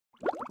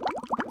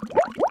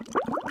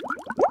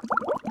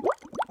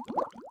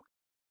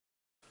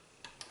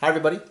Hi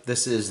everybody,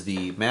 this is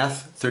the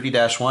Math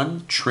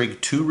 30-1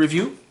 Trig 2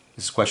 review.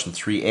 This is question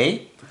 3a.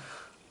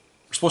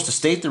 We're supposed to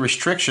state the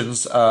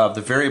restrictions of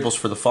the variables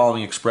for the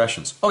following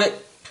expressions. Okay,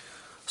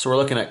 so we're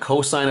looking at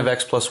cosine of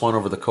x plus 1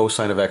 over the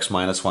cosine of x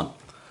minus 1.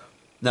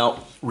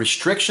 Now,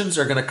 restrictions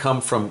are going to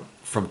come from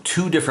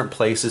two different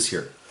places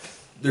here.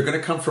 They're going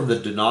to come from the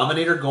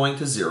denominator going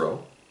to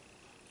 0,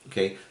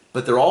 okay,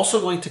 but they're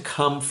also going to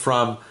come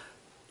from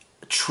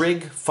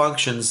trig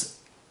functions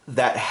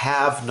that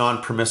have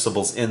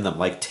non-permissibles in them.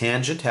 Like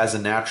tangent has a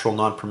natural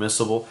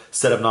non-permissible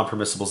set of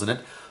non-permissibles in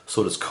it.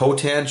 So does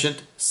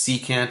cotangent,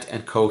 secant,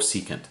 and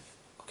cosecant.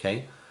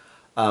 Okay,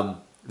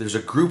 there's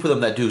a group of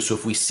them that do. So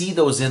if we see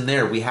those in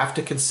there, we have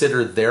to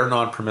consider their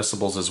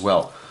non-permissibles as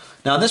well.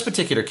 Now in this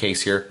particular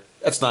case here,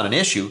 that's not an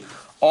issue.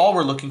 All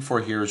we're looking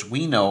for here is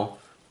we know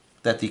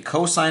that the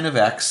cosine of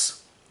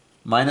x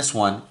minus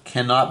 1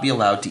 cannot be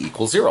allowed to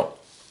equal 0,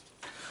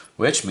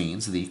 which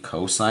means the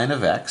cosine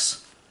of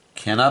x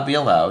cannot be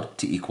allowed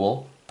to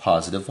equal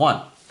positive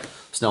 1.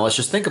 So now let's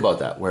just think about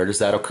that. Where does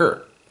that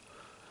occur?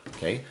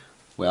 Okay,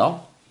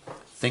 well,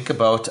 let's think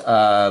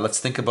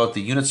about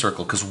the unit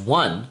circle, because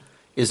 1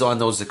 is one of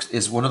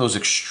those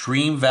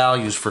extreme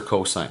values for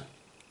cosine.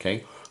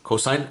 Okay,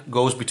 cosine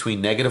goes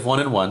between -1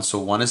 and 1, so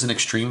 1 is an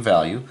extreme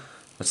value.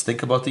 Let's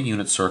think about the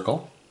unit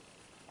circle.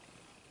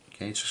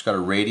 Okay, it's just got a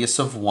radius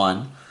of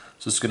 1,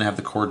 so it's going to have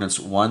the coordinates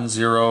 1,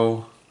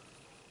 0,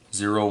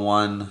 0,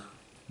 1,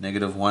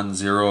 -1,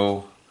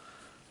 0,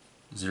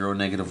 0,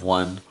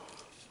 -1.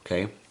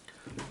 Okay.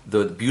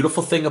 The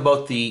beautiful thing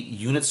about the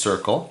unit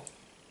circle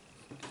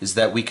is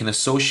that we can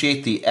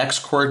associate the x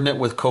coordinate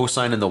with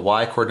cosine and the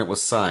y coordinate with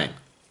sine.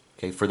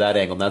 Okay, for that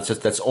angle.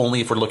 That's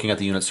only if we're looking at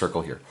the unit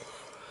circle here.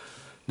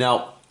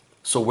 Now,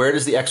 so where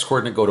does the x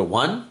coordinate go to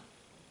 1?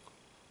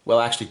 Well,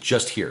 actually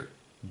just here,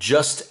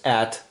 just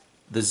at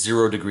the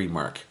 0 degree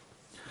mark.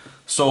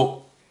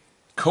 So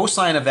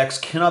cosine of x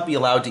cannot be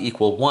allowed to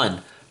equal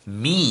 1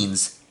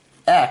 means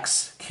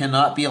x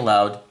cannot be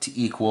allowed to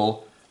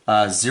equal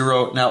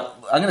 0. Now,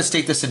 I'm going to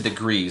state this in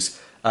degrees.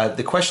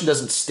 The question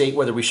doesn't state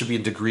whether we should be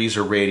in degrees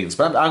or radians,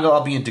 but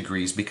I'll be in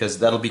degrees because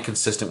that'll be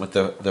consistent with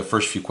the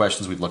first few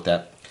questions we've looked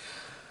at.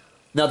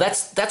 Now,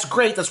 that's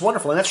great, that's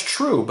wonderful, and that's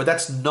true, but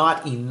that's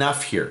not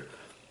enough here.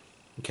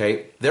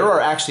 Okay? There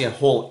are actually a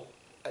whole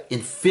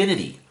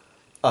infinity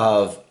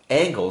of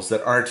angles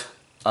that aren't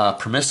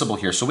permissible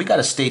here, so we got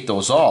to state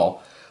those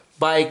all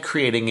by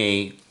creating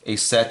a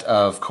set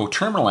of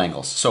coterminal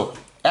angles. So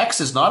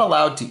x is not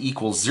allowed to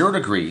equal 0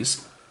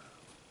 degrees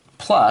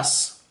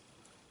plus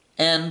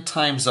n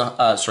times,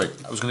 sorry,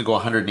 I was going to go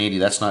 180.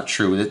 That's not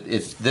true.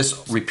 This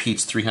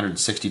repeats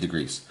 360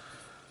 degrees.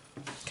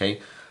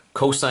 Okay,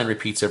 cosine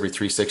repeats every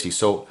 360.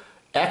 So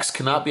x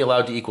cannot be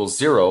allowed to equal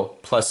 0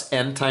 plus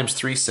n times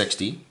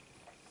 360,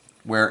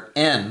 where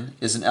n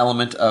is an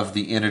element of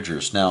the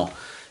integers. Now,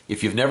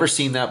 if you've never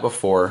seen that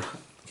before,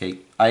 okay,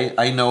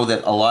 I know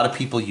that a lot of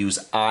people use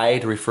I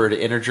to refer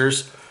to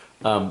integers,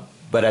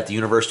 but at the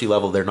university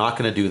level, they're not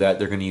going to do that.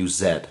 They're going to use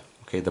Z.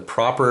 Okay, the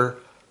proper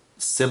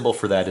symbol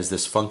for that is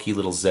this funky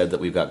little Z that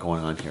we've got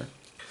going on here.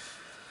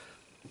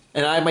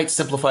 And I might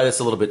simplify this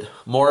a little bit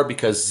more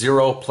because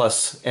 0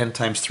 plus n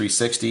times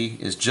 360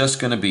 is just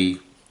going to be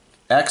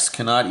x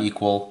cannot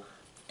equal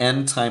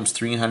n times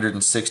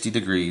 360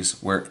 degrees,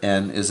 where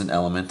n is an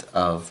element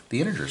of the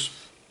integers.